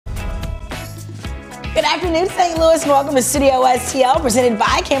Good afternoon, St. Louis, and welcome to Studio STL, presented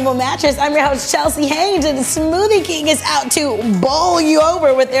by Campbell Mattress. I'm your host, Chelsea Haynes, and the Smoothie King is out to bowl you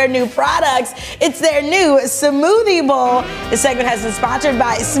over with their new products. It's their new Smoothie Bowl. The segment has been sponsored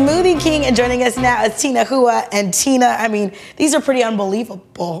by Smoothie King, and joining us now is Tina Hua and Tina. I mean, these are pretty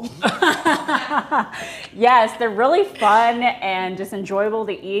unbelievable. Yes, they're really fun and just enjoyable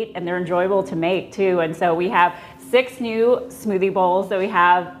to eat, and they're enjoyable to make too. And so we have 6 new smoothie bowls that we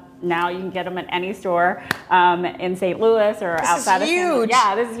have. Now you can get them at any store in St. Louis or outside of St. Louis.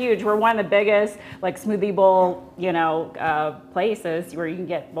 Yeah, this is huge. We're one of the biggest smoothie bowl, places where you can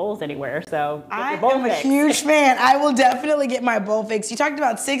get bowls anywhere. So I am a huge fan. I will definitely get my bowl fix. You talked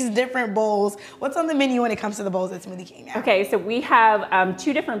about 6 different bowls. What's on the menu when it comes to the bowls at Smoothie King now? Okay, so we have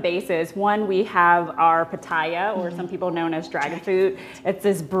 2 different bases. One, we have our pitaya, or some people known as dragon fruit. It's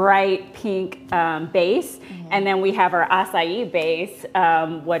this bright pink base. And then we have our acai base,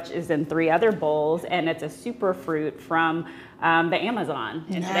 which is in 3 other bowls, and it's a super fruit from the Amazon.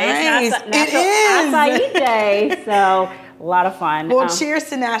 And today is National Acai Day, so a lot of fun. Well, cheers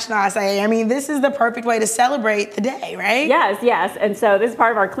to National Acai. I mean, this is the perfect way to celebrate the day, right? Yes. And so this is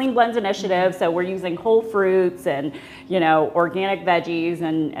part of our Clean Blends initiative. So we're using whole fruits and organic veggies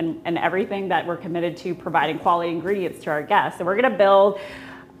and everything that we're committed to providing quality ingredients to our guests. So we're gonna build.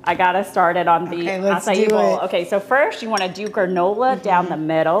 I got us started on the acai bowl. Okay, so first you want to do granola down the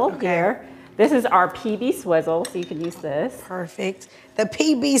middle here. This is our PB Swizzle, so you can use this. Perfect. The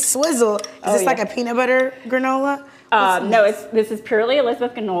PB Swizzle, is this like a peanut butter granola? No, this is purely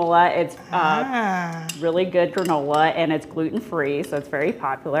Elizabeth granola. It's really good granola, and it's gluten-free, so it's very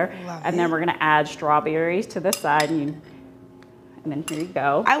popular. And then we're gonna add strawberries to the side, and then here you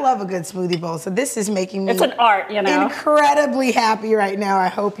go. I love a good smoothie bowl, so this is making me it's an art, incredibly happy right now. I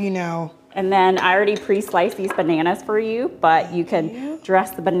hope you know. And then I already pre-sliced these bananas for you, but you can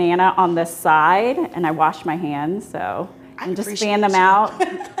dress the banana on the side, and I washed my hands, so and just fan them out.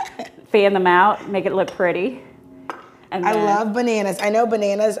 Fan them out, make it look pretty. And I love bananas. I know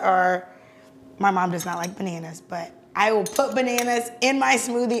bananas are, my mom does not like bananas, but I will put bananas in my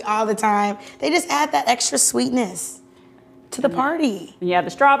smoothie all the time. They just add that extra sweetness to the party. You have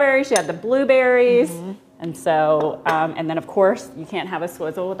the strawberries, you have the blueberries, and so, and then of course, you can't have a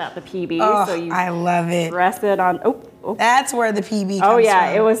swizzle without the PB. Oh, so you I love it. Dress it on, That's where the PB comes from. Oh yeah,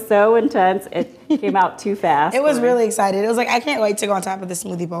 it was so intense, it came out too fast. It was really excited. It was like, I can't wait to go on top of the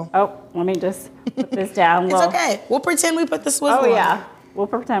smoothie bowl. Oh, let me just put this down. It's okay, we'll pretend we put the swizzle on. Oh yeah. We'll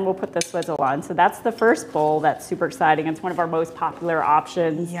pretend we'll put the swizzle on. So that's the first bowl. That's super exciting. It's one of our most popular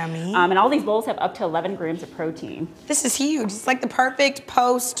options. Yummy. And all these bowls have up to 11 grams of protein. This is huge. It's like the perfect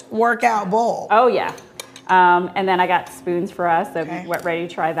post-workout bowl. Oh yeah. And then I got spoons for us. So we're ready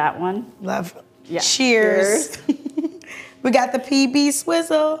to try that one. Love. Yeah. Cheers. We got the PB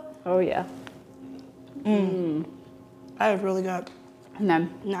Swizzle. Oh yeah. That is really good. And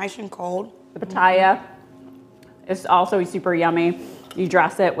then nice and cold. The pitaya is also super yummy. You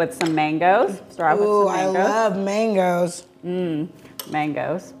dress it with some mangoes. Start with some mangoes. I love mangoes.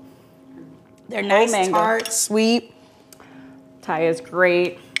 Mangoes. They're nice, tart, sweet. Pitaya is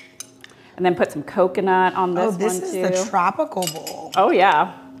great. And then put some coconut on this one too. Oh, this is the tropical bowl. Oh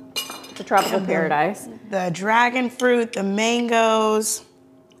yeah, it's a tropical paradise. The dragon fruit, the mangoes,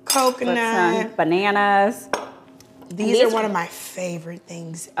 coconut. Put some bananas. These are one of my favorite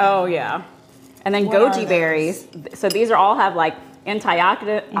things. Oh yeah. And then goji berries. So these all have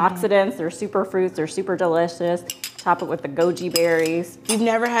antioxidants. They're super fruits. They're super delicious. Top it with the goji berries. If you've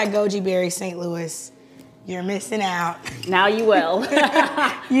never had goji berries, St. Louis, you're missing out. Now you will.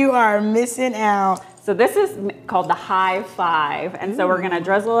 You are missing out. So this is called the High Five. And so we're gonna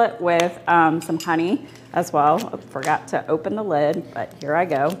drizzle it with some honey as well. I forgot to open the lid, but here I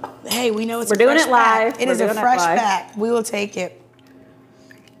go. Hey, we know it's We're doing it live. It is a fresh pack. We will take it.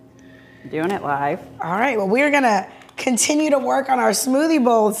 Doing it live. All right, well, we're gonna continue to work on our smoothie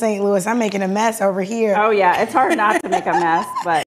bowl, St. Louis. I'm making a mess over here. Oh yeah, it's hard not to make a mess, but